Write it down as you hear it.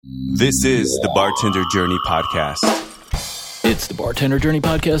This is the Bartender Journey Podcast. It's the Bartender Journey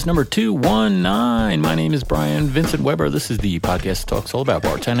Podcast number 219. My name is Brian Vincent Weber. This is the podcast that talks all about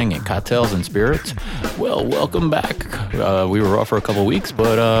bartending and cocktails and spirits. Well, welcome back. We were off for a couple weeks,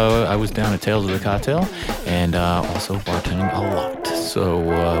 but I was down at Tales of the Cocktail and also bartending a lot. So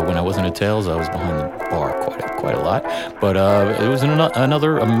when I wasn't at Tales, I was behind the bar quite a lot. But it was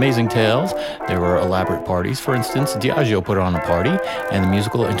another amazing Tales. There were elaborate parties. For instance, Diageo put on a party, and the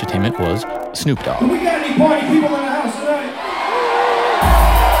musical entertainment was Snoop Dogg. Do we got any party people in the house tonight?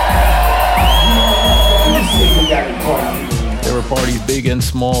 Let me see if we got any party people. There were parties big and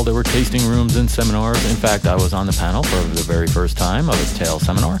small. There were tasting rooms and seminars. In fact, I was on the panel for the very first time of a Tales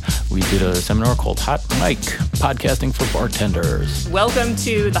seminar. We did a seminar called Hot Mic, Podcasting for Bartenders. Welcome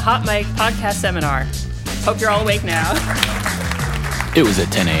to the Hot Mic Podcast Seminar. Hope you're all awake now. It was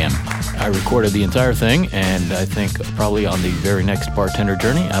at 10 a.m. I recorded the entire thing, and I think probably on the very next Bartender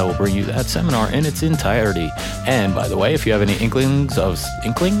Journey, I will bring you that seminar in its entirety. And by the way, if you have any inklings of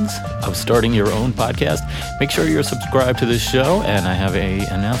starting your own podcast, make sure you're subscribed to this show, and I have an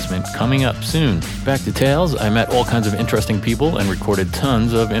announcement coming up soon. Back to Tales, I met all kinds of interesting people and recorded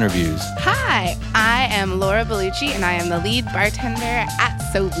tons of interviews. Hi, I am Laura Bellucci, and I am the lead bartender at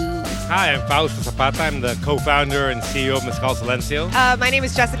Sobu. Hi, I'm Fausto Zapata. I'm the co-founder and CEO of Mezcal Silencio. My name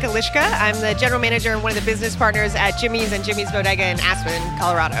is Jessica Lishka. I'm the general manager and one of the business partners at Jimmy's and Jimmy's Bodega in Aspen,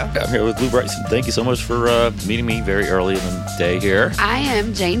 Colorado. I'm here with Lou Bryson. Thank you so much for meeting me very early in the day here. I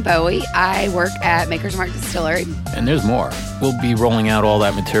am Jane Bowie. I work at Maker's Mark Distillery. And there's more. We'll be rolling out all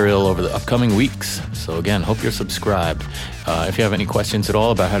that material over the upcoming weeks. So again, hope you're subscribed. If you have any questions at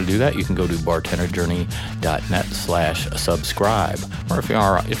all about how to do that, you can go to bartenderjourney.net/subscribe. Or if you're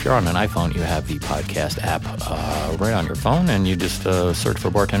on an iPhone, you have the podcast app right on your phone, and you just search for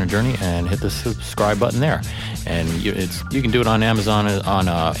Bartender Journey and hit the subscribe button there. And you can do it on Amazon, on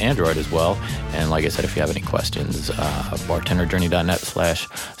Android as well. And like I said, if you have any questions,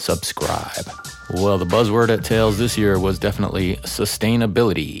 bartenderjourney.net/subscribe. Well, the buzzword at Tales this year was definitely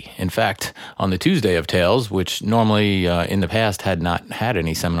sustainability. In fact, on the Tuesday of Tales, which normally in the past had not had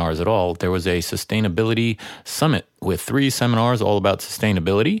any seminars at all, there was a sustainability summit with 3 seminars all about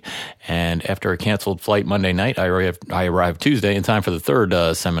sustainability. And after a canceled flight Monday night, I arrived Tuesday in time for the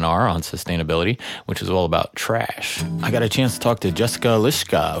 3rd seminar on sustainability, which is all about trash. I got a chance to talk to Jessica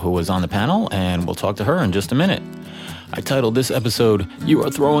Lishka, who was on the panel, and we'll talk to her in just a minute. I titled this episode, You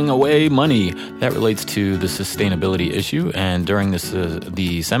Are Throwing Away Money. That relates to the sustainability issue. And during this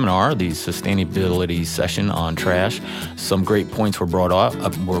the seminar, the sustainability session on trash, some great points were brought up,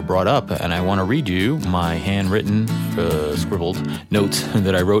 and I want to read you my handwritten, scribbled notes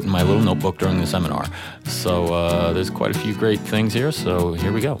that I wrote in my little notebook during the seminar. So there's quite a few great things here, so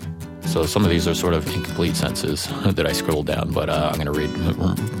here we go. So some of these are sort of incomplete sentences that I scribbled down, but I'm going to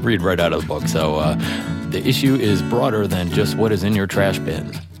read right out of the book. So the issue is broader than just what is in your trash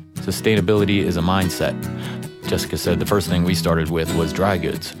bin. Sustainability is a mindset. Jessica said the first thing we started with was dry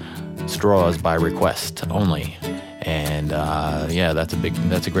goods, straws by request only. And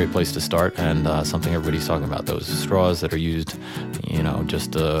that's a great place to start, and something everybody's talking about. Those straws that are used,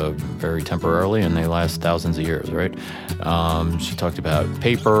 just very temporarily, and they last thousands of years, right? She talked about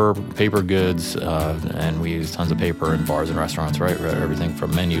paper goods, and we use tons of paper in bars and restaurants, right? Everything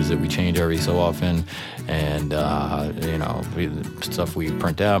from menus that we change every so often, and stuff we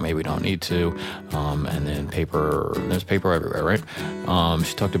print out, maybe we don't need to, and then paper. There's paper everywhere, right?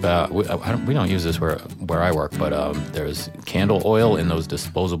 She talked about we don't use this where I work, but there's candle oil in those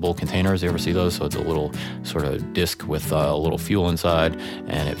disposable containers. You ever see those? So it's a little sort of disc with a little fuel inside,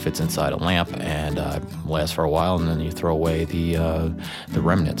 and it fits inside a lamp and lasts for a while, and then you throw away the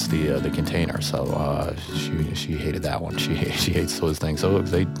remnants, the container. So she hated that one. She hates those things. So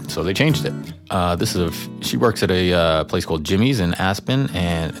they changed it. She works at a place called Jimmy's in Aspen,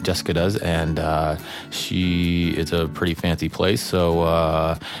 and Jessica does, and it's a pretty fancy place.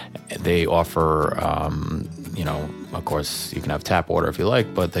 So they offer. Of course, you can have tap water if you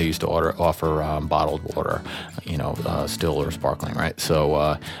like, but they used to offer bottled water, still or sparkling, right?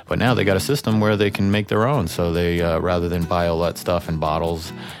 So, but now they got a system where they can make their own. So they, rather than buy all that stuff in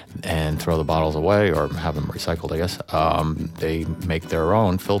bottles and throw the bottles away or have them recycled, I guess, they make their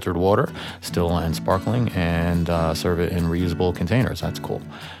own filtered water, still and sparkling, and serve it in reusable containers. That's cool.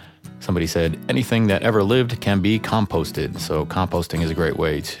 Somebody said, anything that ever lived can be composted. So composting is a great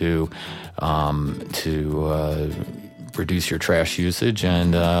way to reduce your trash usage,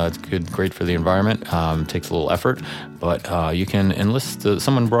 and it's great for the environment. Takes a little effort, but you can enlist.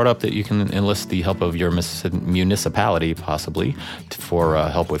 Someone brought up that you can enlist the help of your municipality, possibly, for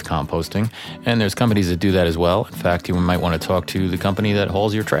help with composting. And there's companies that do that as well. In fact, you might want to talk to the company that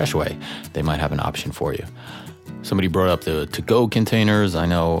hauls your trash away. They might have an option for you. Somebody brought up the to-go containers. I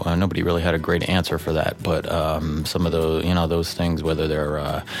know nobody really had a great answer for that, but some of the, those things, whether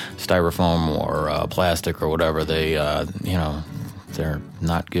they're styrofoam or plastic or whatever, they, they're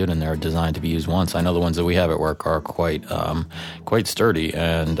not good and they're designed to be used once. I know the ones that we have at work are quite sturdy,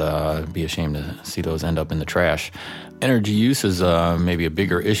 and be ashamed to see those end up in the trash. Energy use is maybe a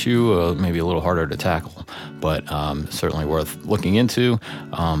bigger issue, maybe a little harder to tackle, but certainly worth looking into.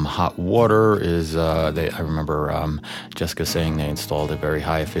 Hot water is, I remember Jessica saying they installed a very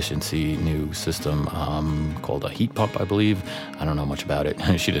high-efficiency new system called a heat pump, I believe. I don't know much about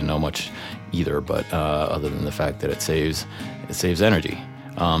it. She didn't know much either, but other than the fact that it saves energy.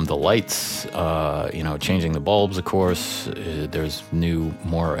 The lights, changing the bulbs, of course. There's new,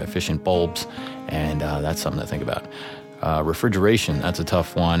 more efficient bulbs, and that's something to think about. Refrigeration, that's a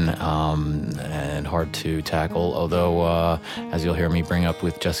tough one and hard to tackle, although as you'll hear me bring up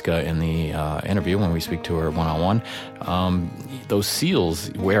with Jessica in the interview when we speak to her one-on-one, those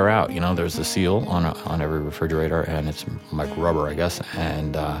seals wear out. There's a seal on every refrigerator, and it's like rubber, I guess,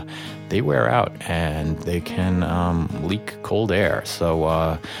 and they wear out and they can leak cold air.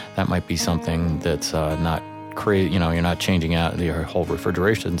 So that might be something that's not crazy. You're not changing out your whole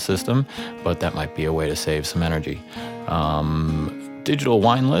refrigeration system, but that might be a way to save some energy. Digital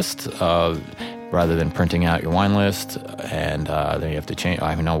wine list, rather than printing out your wine list, and then you have to change.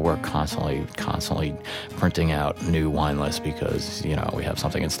 I know we're constantly printing out new wine lists because we have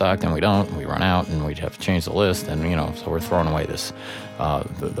something in stock, then we don't. We run out, and we have to change the list, and so we're throwing away this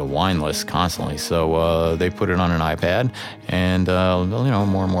the wine list constantly. So they put it on an iPad, and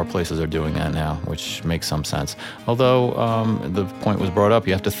more and more places are doing that now, which makes some sense. Although the point was brought up,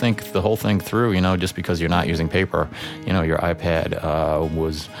 you have to think the whole thing through. Just because you're not using paper, your iPad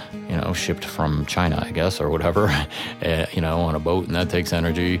was shipped from China, I guess, or whatever, on a boat, and that takes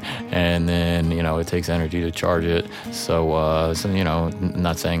energy, and then it takes energy to charge it. So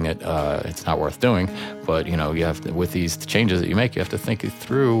not saying that it's not worth doing, but you have to, with these changes that you make, you have to think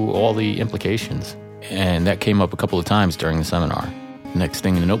through all the implications, and that came up a couple of times during the seminar. Next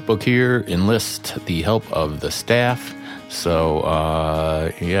thing in the notebook here: enlist the help of the staff. So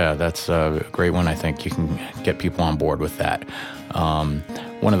that's a great one. I think you can get people on board with that.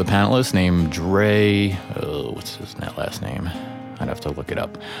 One of the panelists named Dre, what's his last name? I'd have to look it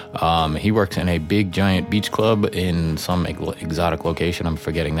up. He works in a big, giant beach club in some exotic location. I'm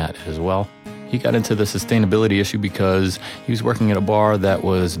forgetting that as well. He got into the sustainability issue because he was working at a bar that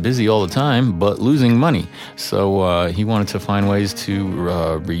was busy all the time, but losing money. So he wanted to find ways to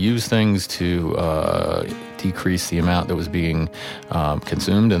reuse things, to decrease the amount that was being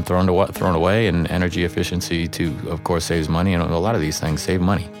consumed and thrown away, and energy efficiency, too, of course, saves money, and a lot of these things save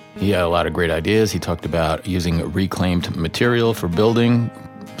money. He had a lot of great ideas. He talked about using reclaimed material for building.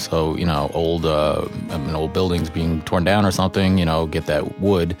 So, old buildings being torn down or something, get that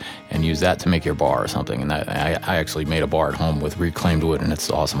wood and use that to make your bar or something. And I actually made a bar at home with reclaimed wood, and it's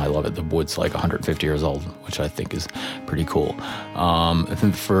awesome. I love it. The wood's like 150 years old, which I think is pretty cool.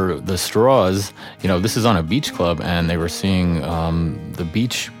 For the straws, this is on a beach club, and they were seeing the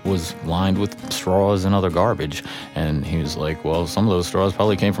beach was lined with straws and other garbage. And he was like, well, some of those straws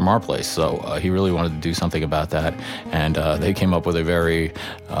probably came from our place. So he really wanted to do something about that. And they came up with a very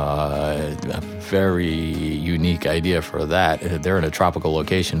unique idea for that. They're in a tropical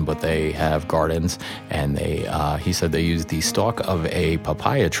location, but they have gardens, and he said they use the stalk of a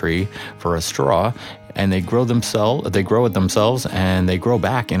papaya tree for a straw, and they grow it themselves, and they grow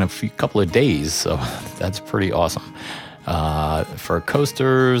back in a couple of days. So that's pretty awesome. For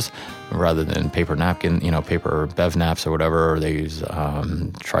coasters, rather than paper napkin, paper bev naps or whatever, they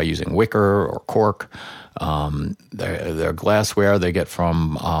try using wicker or cork. Their glassware they get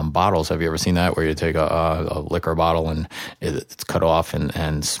from bottles. Have you ever seen that, where you take a liquor bottle and it's cut off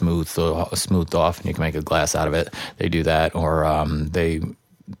and smoothed off, and you can make a glass out of it? They do that, or they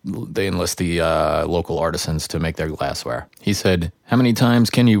enlist the local artisans to make their glassware. He said, how many times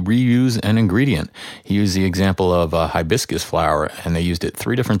can you reuse an ingredient? He used the example of hibiscus flower, and they used it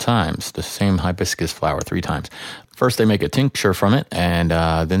 3 different times, the same hibiscus flower 3 times. First, they make a tincture from it, and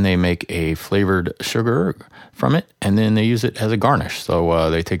then they make a flavored sugar from it, and then they use it as a garnish.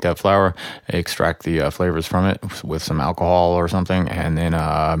 So they take that flour, extract the flavors from it with some alcohol or something, and then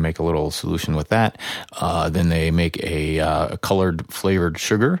make a little solution with that. Then they make a colored flavored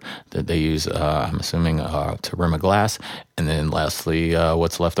sugar that they use, I'm assuming, to rim a glass. And then lastly,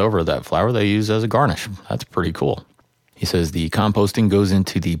 what's left over of that flour they use as a garnish. That's pretty cool. He says the composting goes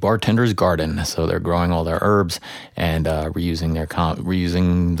into the bartender's garden, so they're growing all their herbs and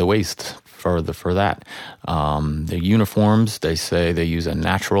reusing the waste for that. The uniforms, they say they use a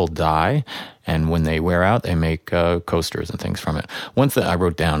natural dye, and when they wear out, they make coasters and things from it. One thing I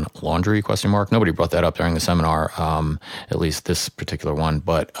wrote down, laundry, ? Nobody brought that up during the seminar, at least this particular one.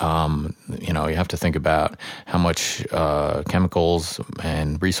 But, you have to think about how much chemicals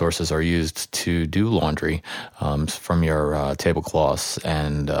and resources are used to do laundry from your tablecloths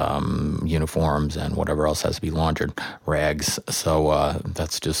and uniforms and whatever else has to be laundered, rags. So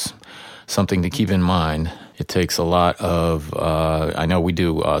that's just something to keep in mind. It takes a lot of, I know we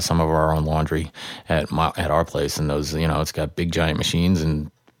do some of our own laundry at our place, and those, it's got big giant machines and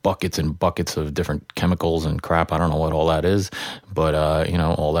buckets of different chemicals and crap. I don't know what all that is, but,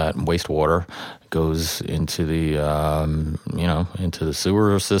 all that wastewater goes into the, into the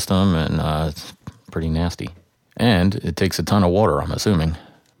sewer system, and it's pretty nasty. And it takes a ton of water, I'm assuming.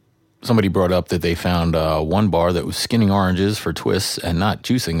 Somebody brought up that they found one bar that was skinning oranges for twists and not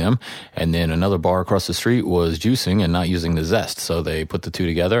juicing them, and then another bar across the street was juicing and not using the zest. So they put the two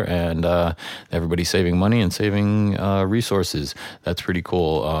together, and everybody's saving money and saving resources. That's pretty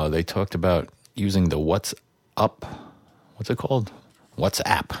cool. They talked about using the WhatsApp. What's it called?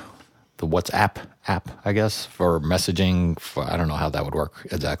 WhatsApp. The WhatsApp app, I guess, for messaging. I don't know how that would work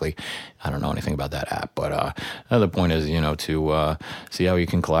exactly. I don't know anything about that app. But the point is, to see how you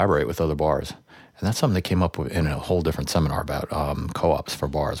can collaborate with other bars. And that's something that came up in a whole different seminar about co-ops for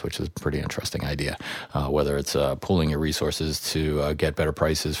bars, which is a pretty interesting idea. Whether it's pooling your resources to get better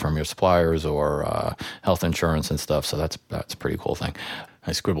prices from your suppliers or health insurance and stuff. So that's a pretty cool thing.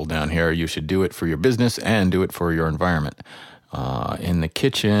 I scribbled down here, you should do it for your business and do it for your environment. In the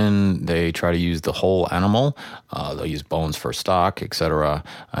kitchen, they try to use the whole animal. They'll use bones for stock, etc.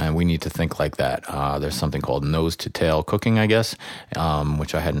 And we need to think like that. There's something called nose-to-tail cooking, I guess,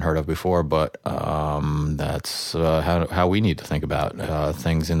 which I hadn't heard of before, but that's how we need to think about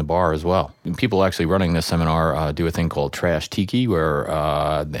things in the bar as well. People actually running this seminar do a thing called Trash Tiki, where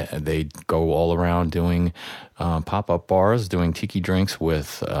they go all around doing pop-up bars, doing tiki drinks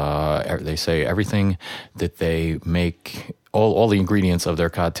with, they say, everything that they make, all the ingredients of their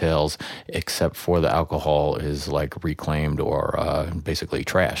cocktails except for the alcohol is like reclaimed or basically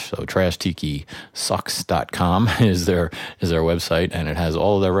trash. So trashtikisucks.com is their website, and it has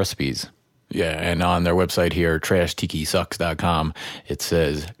all of their recipes. Yeah, and on their website here, trashtikisucks.com, it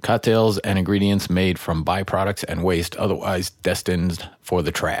says cocktails and ingredients made from byproducts and waste otherwise destined for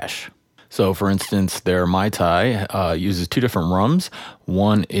the trash. So, for instance, their Mai Tai uses two different rums.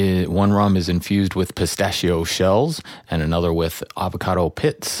 One rum is infused with pistachio shells and another with avocado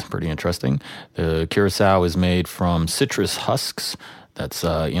pits. Pretty interesting. The Curacao is made from citrus husks. That's,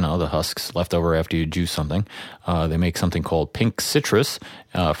 the husks left over after you juice something. They make something called pink citrus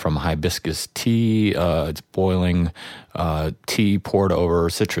from hibiscus tea. It's boiling tea poured over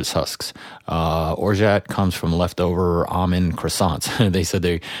citrus husks. Orgeat comes from leftover almond croissants. They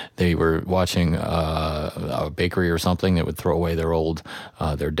said they were watching a bakery or something that would throw away their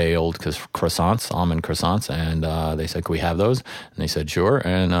day-old croissants, almond croissants, and they said, "Can we have those?" And they said, "Sure."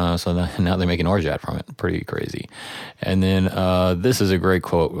 And so now they make an orgeat from it. Pretty crazy. And then this is a great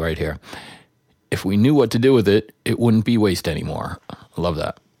quote right here. If we knew what to do with it, it wouldn't be waste anymore. I love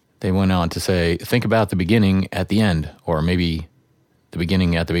that. They went on to say, think about the beginning at the end, or maybe the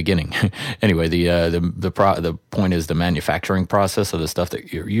beginning at the beginning. Anyway, the point is the manufacturing process of the stuff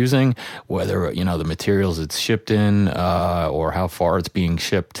that you're using, whether, the materials it's shipped in, or how far it's being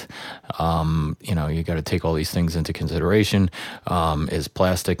shipped. You got to take all these things into consideration. Is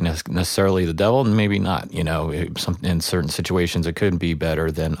plastic necessarily the devil? Maybe not. In certain situations, it could be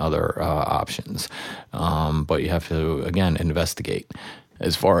better than other options. But you have to, again, investigate.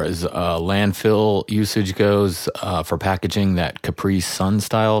 As far as landfill usage goes, for packaging, that Capri Sun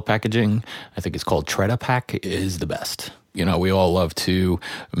style packaging, I think it's called Tredapack, is the best. We all love to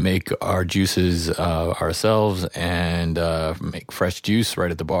make our juices ourselves and make fresh juice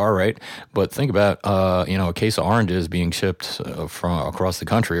right at the bar, right? But think about, a case of oranges being shipped from across the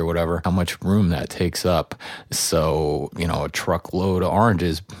country or whatever, how much room that takes up. So, a truckload of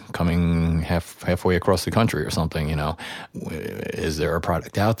oranges coming halfway across the country or something, is there a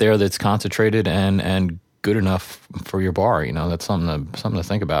product out there that's concentrated and good enough for your bar. That's something to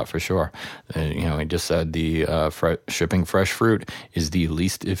think about for sure. He just said the shipping fresh fruit is the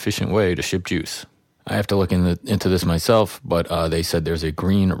least efficient way to ship juice. I have to look into this myself, but they said there's a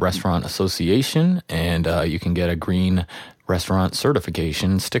Green Restaurant Association, and you can get a Green Restaurant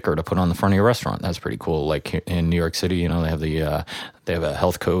certification sticker to put on the front of your restaurant. That's pretty cool. Like in New York City, they have a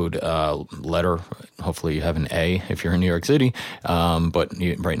health code letter. Hopefully you have an A if you're in New York City. But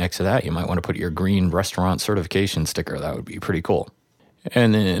right next to that, you might want to put your Green Restaurant certification sticker. That would be pretty cool.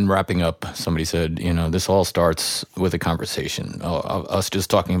 And in wrapping up, somebody said, this all starts with a conversation. Us just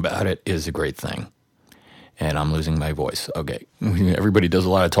talking about it is a great thing. And I'm losing my voice. Okay. Everybody does a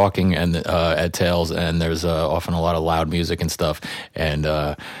lot of talking and at Tales, and there's often a lot of loud music and stuff. And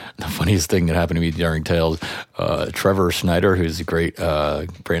the funniest thing that happened to me during Tales, Trevor Schneider, who's a great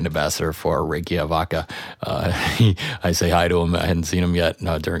brand ambassador for Reiki Vodka, I say hi to him. I hadn't seen him yet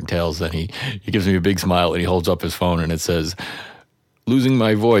during Tales, and he gives me a big smile, and he holds up his phone, and it says, "Losing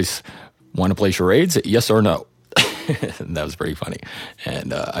my voice. Want to play charades? Yes or no?" That was pretty funny,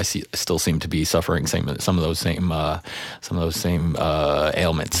 and I still seem to be suffering some of those same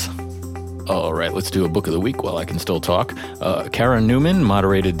ailments. All right, let's do a book of the week while I can still talk. Kara Newman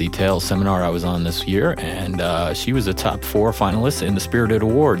moderated the Tales seminar I was on this year, and she was a top 4 finalist in the Spirited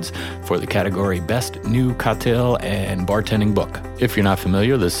Awards for the category Best New Cocktail and Bartending Book. If you're not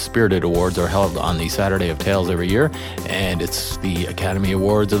familiar, the Spirited Awards are held on the Saturday of Tales every year, and it's the Academy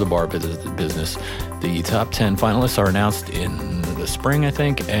Awards of the bar business. The top 10 finalists are announced in the spring, I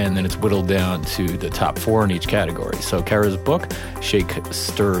think, and then it's whittled down to the top 4 in each category. So Kara's book, Shake,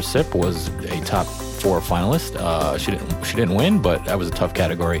 Stir, Sip, was a top 4 finalist. She didn't win, but that was a tough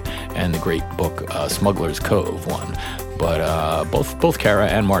category. And the great book, Smuggler's Cove, won. But both Kara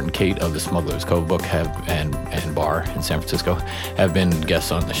and Martin Kate of the Smuggler's Cove book and bar in San Francisco have been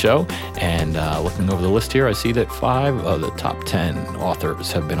guests on the show. And looking over the list here, I see that 5 of the top 10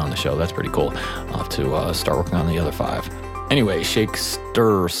 authors have been on the show. That's pretty cool. I'll have to start working on the other 5. Anyway, Shake,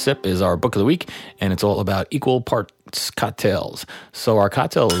 Stir, Sip is our book of the week, and it's all about equal parts cocktails. So our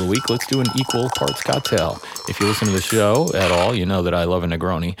cocktail of the week, let's do an equal parts cocktail. If you listen to the show at all, you know that I love a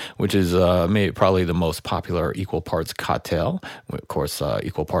Negroni, which is probably the most popular equal parts cocktail. Of course,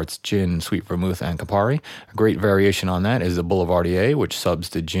 equal parts gin, sweet vermouth, and Campari. A great variation on that is the Boulevardier, which subs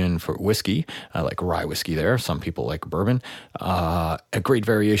to gin for whiskey. I like rye whiskey there. Some people like bourbon. A great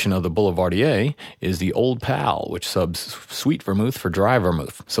variation of the Boulevardier is the Old Pal, which subs sweet vermouth for dry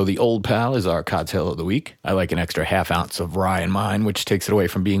vermouth. So the Old Pal is our cocktail of the week. I like an extra half ounce of rye in mine, which takes it away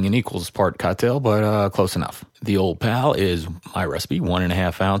from being an equals part cocktail, but close enough. The Old Pal is my recipe: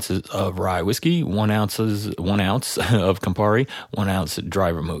 1.5 ounces of rye whiskey, 1 ounce of Campari, 1 ounce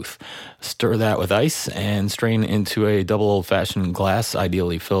dry vermouth. Stir that with ice and strain into a double old-fashioned glass,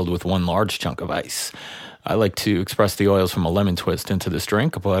 ideally filled with 1 large chunk of ice. I like to express the oils from a lemon twist into this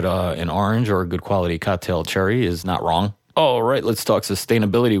drink, but an orange or a good quality cocktail cherry is not wrong. All right, let's talk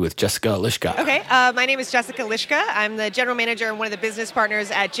sustainability with Jessica Lischka. Okay, my name is Jessica Lischka. I'm the general manager and one of the business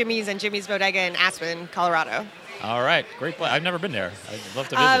partners at Jimmy's and Jimmy's Bodega in Aspen, Colorado. All right, great place. I've never been there. I'd love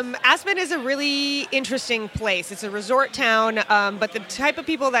to visit. Aspen is a really interesting place. It's a resort town, but the type of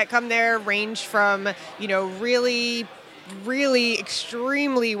people that come there range from, really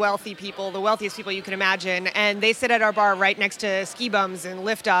extremely wealthy people, the wealthiest people you can imagine, and they sit at our bar right next to ski bums and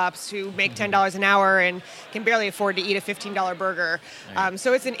lift ups who make $10 an hour and can barely afford to eat a $15 burger.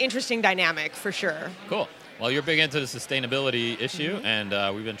 So it's an interesting dynamic for sure. Cool. Well, you're big into the sustainability issue, and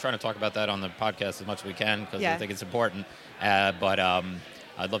we've been trying to talk about that on the podcast as much as we can because I think it's important. But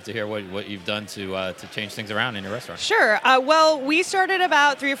I'd love to hear what you've done to change things around in your restaurant. Sure. Well, we started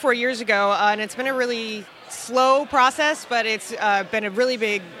about 3 or 4 years ago, and it's been a really slow process, but it's been a really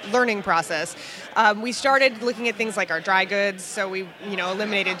big learning process. We started looking at things like our dry goods, so we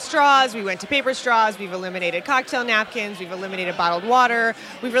eliminated straws, we went to paper straws, we've eliminated cocktail napkins, we've eliminated bottled water.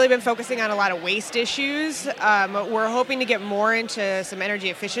 We've really been focusing on a lot of waste issues. We're hoping to get more into some energy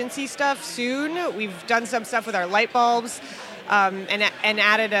efficiency stuff soon. We've done some stuff with our light bulbs. And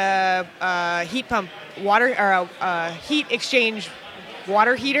added a heat pump water or a heat exchange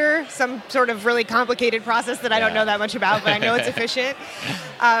water heater, some sort of really complicated process that I don't know that much about, but I know it's efficient.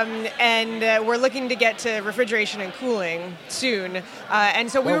 And we're looking to get to refrigeration and cooling soon.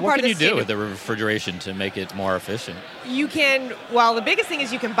 And so we were part of the What can you do with the refrigeration to make it more efficient? You can, well, the biggest thing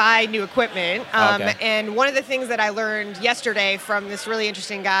is you can buy new equipment. Okay. And one of the things that I learned yesterday from this really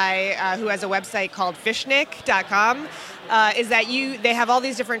interesting guy who has a website called fishnik.com is that they have all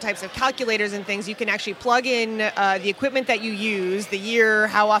these different types of calculators and things. You can actually plug in the equipment that you use, the year,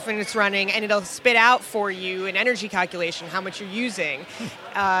 how often it's running, and it'll spit out for you an energy calculation, how much you're using.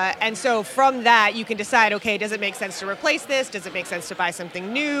 And so from that, you can decide, okay, does it make sense to replace this? Does it make sense to buy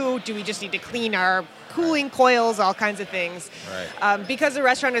something new? Do we just need to clean our cooling coils, all kinds of things? Right. Because the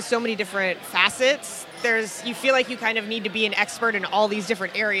restaurant has so many different facets, you feel like you kind of need to be an expert in all these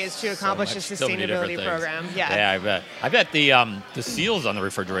different areas to accomplish a So many different sustainability things. program. Yeah, I bet the seals on the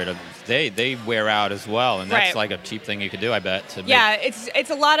refrigerator they wear out as well, and that's Right. like a cheap thing you could do. I bet. It's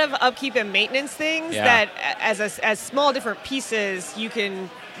a lot of upkeep and maintenance things Yeah. that as small different pieces you can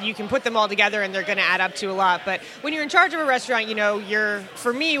put them all together and they're going to add up to a lot. But when you're in charge of a restaurant,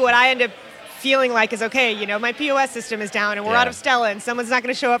 for me, what I end up feeling like is, okay, my POS system is down and we're out of Stella and someone's not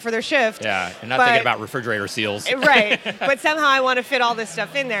going to show up for their shift. Yeah, you're not thinking about refrigerator seals. Right, but somehow I want to fit all this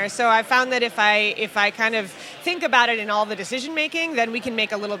stuff in there. So I found that if I kind of think about it in all the decision making, then we can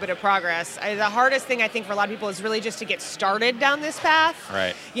make a little bit of progress. The hardest thing I think for a lot of people is really just to get started down this path.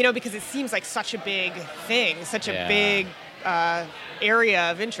 Right. Because it seems like such a big thing, such a big area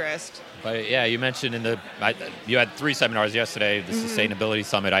of interest. But yeah, you mentioned you had 3 seminars yesterday, the Sustainability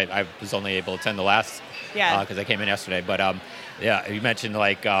Summit. I was only able to attend the last because I came in yesterday. But you mentioned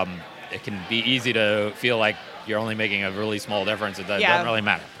it can be easy to feel like you're only making a really small difference. It doesn't really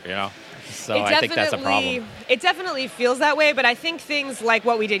matter, So I think that's a problem. It definitely feels that way, but I think things like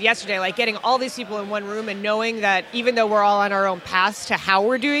what we did yesterday, like getting all these people in one room and knowing that even though we're all on our own paths to how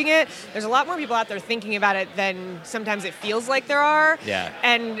we're doing it, there's a lot more people out there thinking about it than sometimes it feels like there are. Yeah.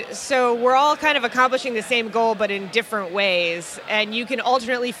 And so we're all kind of accomplishing the same goal, but in different ways. And you can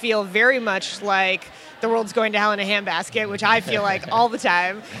alternately feel very much like the world's going to hell in a handbasket, which I feel like all the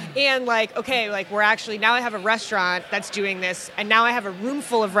time. And we're actually, now I have a restaurant that's doing this, and now I have a room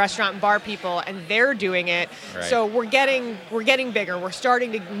full of restaurant and bar people, and they're doing it. Right. So we're getting bigger. We're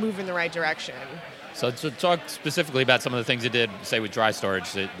starting to move in the right direction. So to talk specifically about some of the things you did, say with dry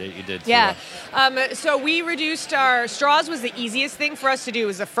storage that you did. Yeah. So we reduced our straws was the easiest thing for us to do. It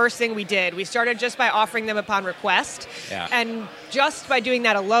was the first thing we did. We started just by offering them upon request. Yeah. And just by doing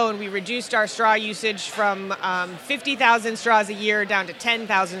that alone, we reduced our straw usage from 50,000 straws a year down to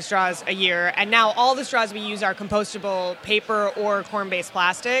 10,000 straws a year. And now all the straws we use are compostable paper or corn-based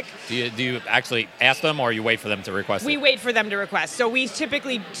plastic. Do you actually ask them, or you wait for them to request We it? wait for them to request. So we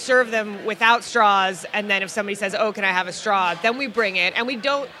typically serve them without straws, and then if somebody says, oh, can I have a straw, then we bring it. And we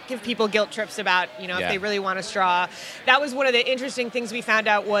don't give people guilt trips about, if they really want a straw. That was one of the interesting things we found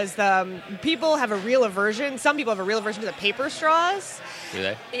out was people have a real aversion. Some people have a real aversion to the paper straws. Do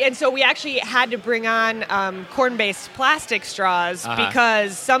they? And so we actually had to bring on corn-based plastic straws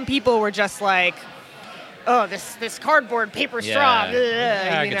because some people were just like, oh, this cardboard paper straw.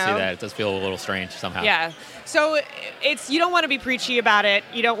 Yeah, I can see that. It does feel a little strange somehow. Yeah. So you don't want to be preachy about it.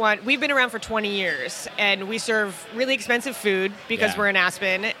 We've been around for 20 years and we serve really expensive food because we're in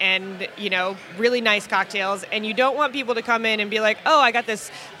Aspen and, really nice cocktails. And you don't want people to come in and be like, oh, I got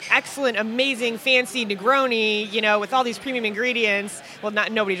this excellent, amazing, fancy Negroni, with all these premium ingredients. Well,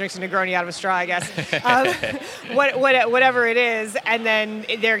 nobody drinks a Negroni out of a straw, I guess. Whatever it is. And then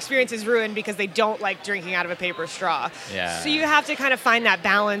their experience is ruined because they don't like drinking out of a paper straw. Yeah. So you have to kind of find that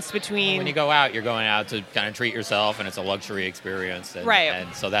balance between... When you go out, you're going out to kind of treat yourself, and it's a luxury experience. And, right.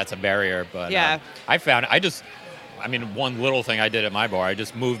 And so that's a barrier. But yeah. One little thing I did at my bar, I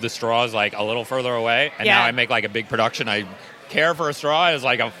just moved the straws like a little further away, and now I make like a big production. I care for a straw is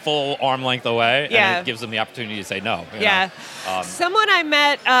like a full arm length away, and it gives them the opportunity to say no. Someone I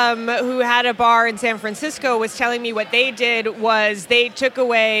met who had a bar in San Francisco was telling me what they did was they took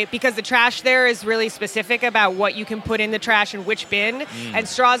away, because the trash there is really specific about what you can put in the trash and which bin, and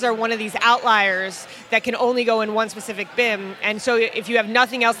straws are one of these outliers that can only go in one specific bin. And so if you have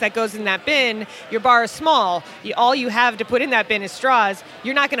nothing else that goes in that bin, your bar is small. All you have to put in that bin is straws.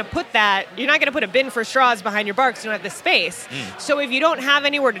 You're not going to put a bin for straws behind your bar because you don't have the space. So if you don't have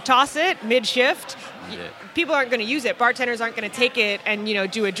anywhere to toss it mid-shift, people aren't going to use it. Bartenders aren't going to take it and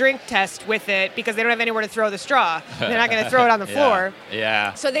do a drink test with it because they don't have anywhere to throw the straw. They're not going to throw it on the floor.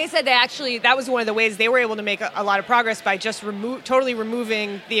 Yeah. So they said that was one of the ways they were able to make a lot of progress by just totally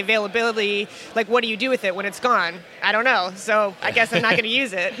removing the availability. Like, what do you do with it when it's gone? I don't know. So I guess I'm not going to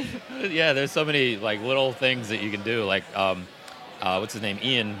use it. Yeah, there's so many like little things that you can do. Like, what's his name?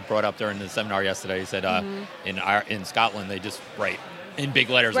 Ian brought up during the seminar yesterday. He said in Scotland they just write in big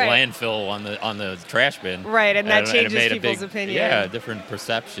letters landfill on the trash bin. Right, and that changes people's opinion. Yeah, different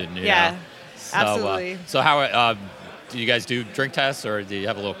perception. You know? Absolutely. So how do you guys do drink tests, or do you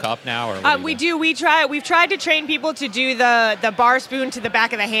have a little cup now? Or we do. We've tried to train people to do the bar spoon to the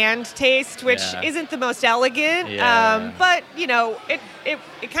back of the hand taste, which isn't the most elegant, but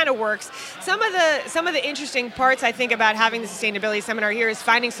it kind of works. Some of the interesting parts I think about having the sustainability seminar here is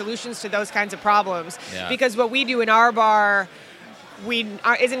finding solutions to those kinds of problems. Yeah. Because what we do in our bar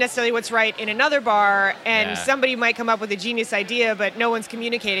isn't necessarily what's right in another bar, and somebody might come up with a genius idea, but no one's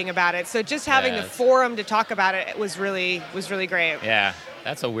communicating about it. So just having the forum to talk about it was really great. Yeah,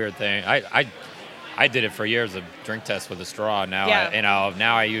 that's a weird thing. I did it for years, a drink test with a straw. Now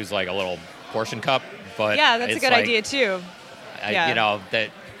now I use like a little portion cup. But that's a good idea too.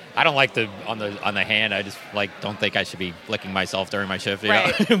 I don't like on the hand. I just don't think I should be licking myself during my shift.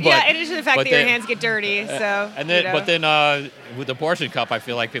 Right. But, in addition to the fact that your hands get dirty. So. But then with the portion cup, I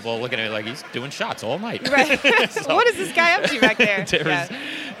feel like people are looking at it like he's doing shots all night. Right. So, what is this guy up to back there?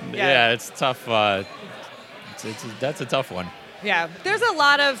 It's tough. That's a tough one. Yeah. There's a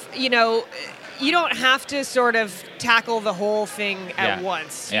lot of you don't have to sort of tackle the whole thing at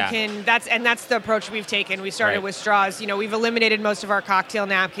once. You can. That's the approach we've taken. We started with straws. We've eliminated most of our cocktail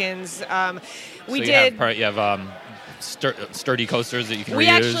napkins. You have sturdy coasters that you can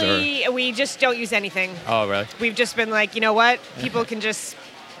reuse. We just don't use anything. Oh, really? We've just been like, you know what? People can just.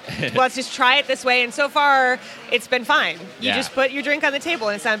 Let's just try it this way, and so far it's been fine. You just put your drink on the table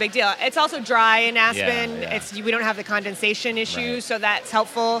and it's not a big deal. It's also dry in Aspen. We don't have the condensation issue, so that's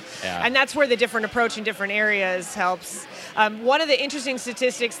helpful. And that's where the different approach in different areas helps. One of the interesting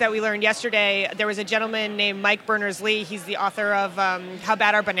statistics that we learned yesterday, there was a gentleman named Mike Berners-Lee. He's the author of How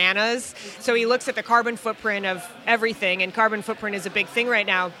Bad Are Bananas? So he looks at the carbon footprint of everything, and carbon footprint is a big thing right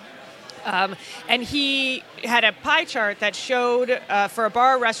now. And he had a pie chart that showed for a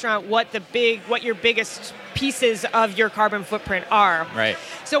bar or restaurant what your biggest pieces of your carbon footprint are. Right.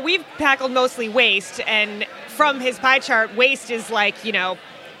 So we've tackled mostly waste, and from his pie chart, waste is 4%.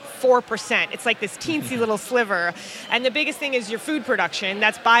 It's like this teensy little sliver. And the biggest thing is your food production.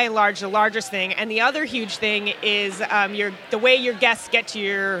 That's by and large the largest thing. And the other huge thing is the way your guests get to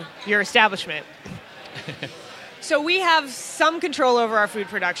your establishment. So we have some control over our food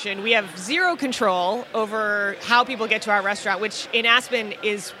production. We have zero control over how people get to our restaurant, which in Aspen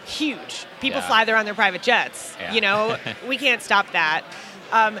is huge. People fly there on their private jets. Yeah. We can't stop that.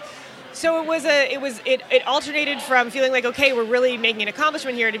 So it alternated from feeling like, okay, we're really making an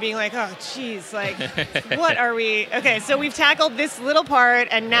accomplishment here, to being like, oh, geez, what are we? Okay, so we've tackled this little part,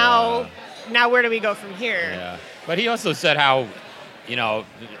 and now where do we go from here? Yeah. But he also said how,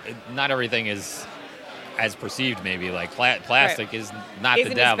 not everything is as perceived, maybe like plastic is not Isn't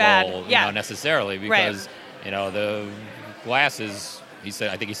the devil, Right. necessarily, because the glass is. He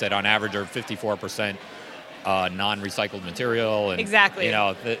said on average are 54% non-recycled material, and exactly.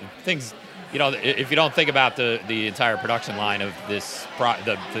 Things. If you don't think about the entire production line of this,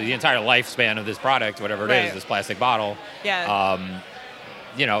 the entire lifespan of this product, whatever it is, this plastic bottle. Yeah.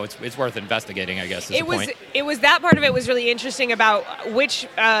 It's worth investigating, I guess, is the point. It was that part of it was really interesting about which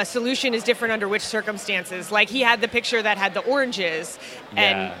solution is different under which circumstances. Like, he had the picture that had the oranges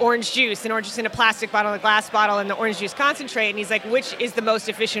and orange juice in a plastic bottle, a glass bottle, and the orange juice concentrate. And he's like, which is the most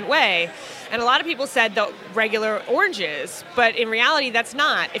efficient way? And a lot of people said the regular oranges, but in reality, that's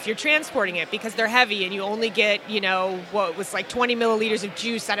not. If you're transporting it, because they're heavy and you only get, what was like 20 milliliters of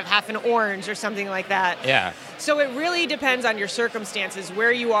juice out of half an orange or something like that. Yeah. So it really depends on your circumstances,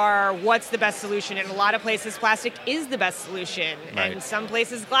 where you are, what's the best solution. In a lot of places, plastic is the best solution. Right. And some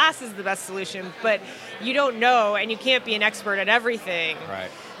places, glass is the best solution. But you don't know, and you can't be an expert at everything. Right.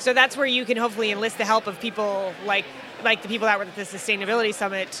 So that's where you can hopefully enlist the help of people like the people that were at the Sustainability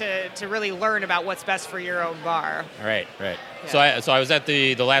Summit to really learn about what's best for your own bar. Right. Yeah. So I was at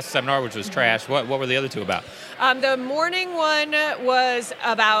the last seminar, which was trash. What were the other two about? The morning one was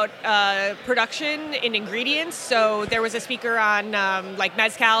about production and ingredients. So there was a speaker on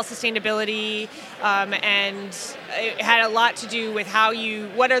mezcal sustainability, and it had a lot to do with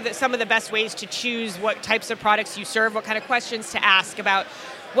what are some of the best ways to choose what types of products you serve, what kind of questions to ask about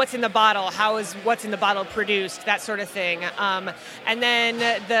what's in the bottle, how is what's in the bottle produced, that sort of thing. And then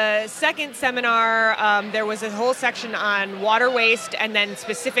the second seminar, there was a whole section on water waste and then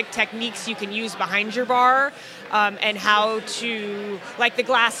specific techniques you can use behind your bar, and how to, like the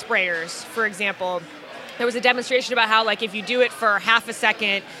glass sprayers, for example. There was a demonstration about how, if you do it for half a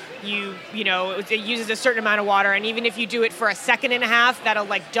second, it uses a certain amount of water, and even if you do it for a second and a half, that'll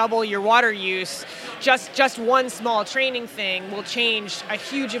double your water use. Just one small training thing will change a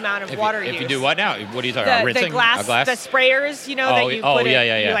huge amount of water use. If you do what now? What are you talking about? Rinsing? The glass, the sprayers, that you put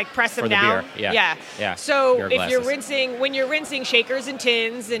in, you press them for down. The beer. Yeah. So beer if glasses. when you're rinsing shakers and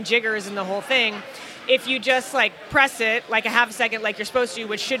tins and jiggers and the whole thing, If you just like press it like a half a second like you're supposed to,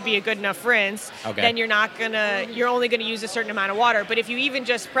 which should be a good enough rinse, then you're only gonna use a certain amount of water. But if you even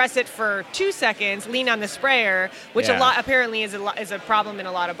just press it for 2 seconds, lean on the sprayer, which a lot apparently is a problem in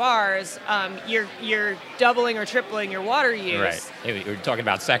a lot of bars, you're doubling or tripling your water use. Right. You're talking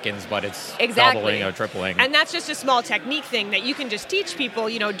about seconds, but it's doubling or tripling. And that's just a small technique thing that you can just teach people,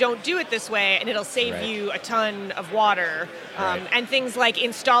 don't do it this way, and it'll save you a ton of water. And things like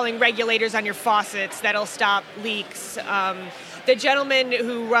installing regulators on your faucets that'll stop leaks. The gentleman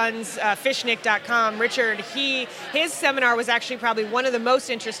who runs fishnik.com, Richard, his seminar was actually probably one of the most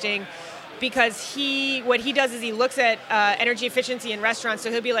interesting, because what he does is he looks at energy efficiency in restaurants.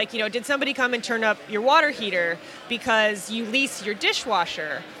 So he'll be like, did somebody come and turn up your water heater because you lease your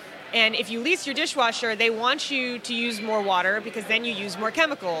dishwasher? And if you lease your dishwasher, they want you to use more water because then you use more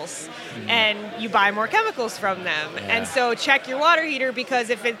chemicals and you buy more chemicals from them. Yeah. And so check your water heater, because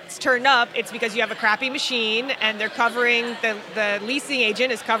if it's turned up, it's because you have a crappy machine and they're covering, the leasing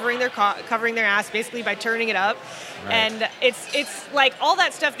agent is covering their ass basically by turning it up. Right. And it's like all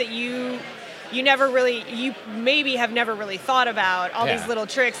that stuff that you maybe have never really thought about, all these little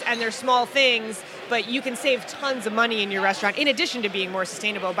tricks, and they're small things, but you can save tons of money in your restaurant in addition to being more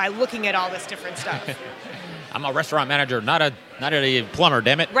sustainable by looking at all this different stuff. I'm a restaurant manager, not a plumber,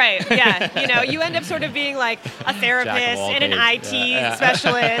 damn it. Right, yeah. You end up sort of being like a therapist and an IT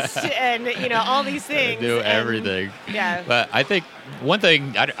specialist and, all these things. Do everything. Yeah. But I think one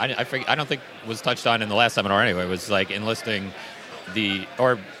thing I don't think was touched on in the last seminar anyway was like enlisting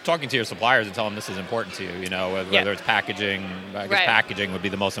or talking to your suppliers and telling them this is important to you, whether it's packaging. I guess packaging would be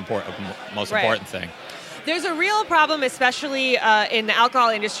the most important thing. There's a real problem, especially in the alcohol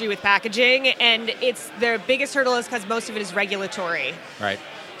industry, with packaging, and their biggest hurdle is because most of it is regulatory. Right.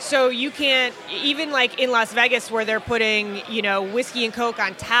 So you can't, even like in Las Vegas where they're putting, whiskey and Coke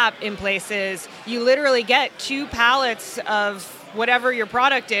on tap in places, you literally get 2 pallets of whatever your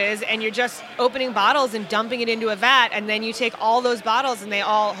product is, and you're just opening bottles and dumping it into a vat, and then you take all those bottles and they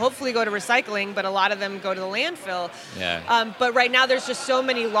all hopefully go to recycling, but a lot of them go to the landfill. Yeah. But right now there's just so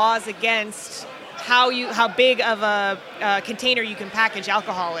many laws against how big of a container you can package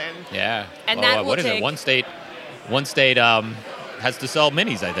alcohol in. Yeah. And what is it? One state has to sell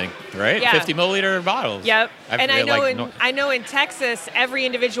minis, I think, right? Yeah. 50 milliliter bottles. Yep. I know in Texas, every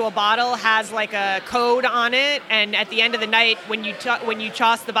individual bottle has like a code on it, and at the end of the night, when you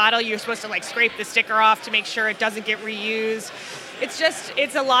toss the bottle, you're supposed to like scrape the sticker off to make sure it doesn't get reused.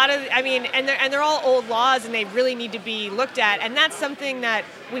 It's a lot of, and they're all old laws, and they really need to be looked at. And that's something that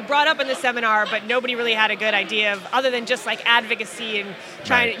we brought up in the seminar, but nobody really had a good idea of, other than just like advocacy and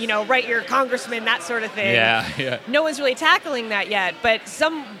trying to, write your congressman, that sort of thing. Yeah. No one's really tackling that yet, but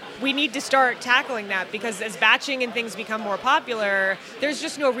we need to start tackling that, because as batching and things become more popular, there's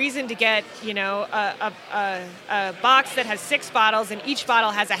just no reason to get, a box that has 6 bottles, and each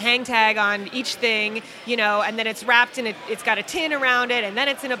bottle has a hang tag on each thing, and then it's wrapped in it's got a tin around it, and then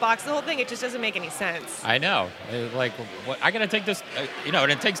it's in a box. The whole thing, it just doesn't make any sense. I know. Like, I got to take this,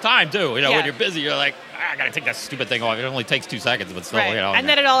 and it takes time too. When you're busy, you're like, I got to take that stupid thing off. It only takes 2 seconds, but still, And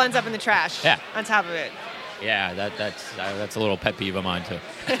then it all ends up in the trash. Yeah. On top of it. Yeah, that's a little pet peeve of mine too.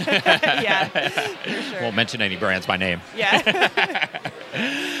 Yeah, for sure. Won't mention any brands by name. Yeah.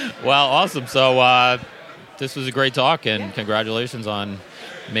 Well, awesome. So this was a great talk, and congratulations on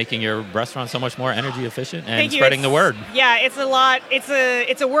making your restaurant so much more energy efficient and spreading the word. Yeah, it's a lot. It's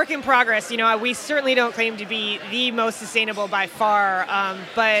a work in progress. We certainly don't claim to be the most sustainable by far,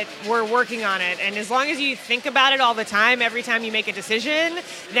 but we're working on it. And as long as you think about it all the time, every time you make a decision,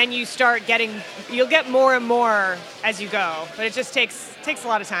 then you'll get more and more as you go. But it just takes a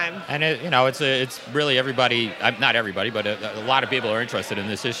lot of time. And it's really everybody. Not everybody, but a lot of people are interested in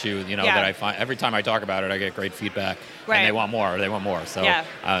this issue. That I find every time I talk about it, I get great feedback. Right. And they want more. So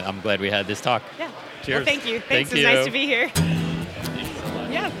I'm glad we had this talk. Yeah. Cheers. Well, thank you. Thanks. It's nice to be here.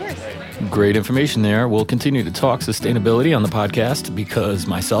 Yeah, of course. Great information there. We'll continue to talk sustainability on the podcast because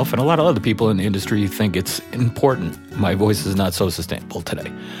myself and a lot of other people in the industry think it's important. My voice is not so sustainable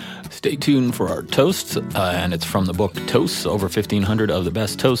today. Stay tuned for our toasts, and it's from the book Toasts, over 1,500 of the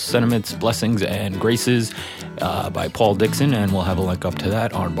best toasts, sentiments, blessings, and graces by Paul Dixon, and we'll have a link up to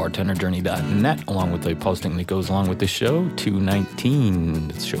that on bartenderjourney.net, along with the posting that goes along with this show, 219.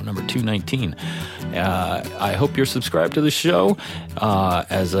 It's show number 219. I hope you're subscribed to the show,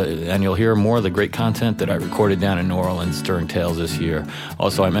 and you'll hear more of the great content that I recorded down in New Orleans during Tales this year.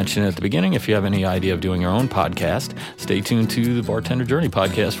 Also, I mentioned at the beginning, if you have any idea of doing your own podcast, stay tuned to the Bartender Journey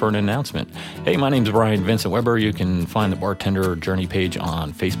podcast for an announcement. Hey, my name's Brian Vincent Weber. You can find the Bartender Journey page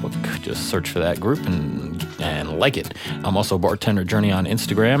on Facebook. Just search for that group and like it. I'm also Bartender Journey on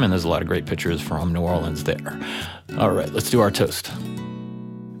Instagram, and there's a lot of great pictures from New Orleans there. All right, let's do our toast.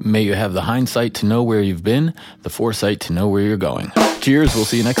 May you have the hindsight to know where you've been, the foresight to know where you're going. Cheers. We'll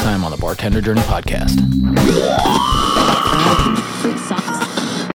see you next time on the Bartender Journey podcast.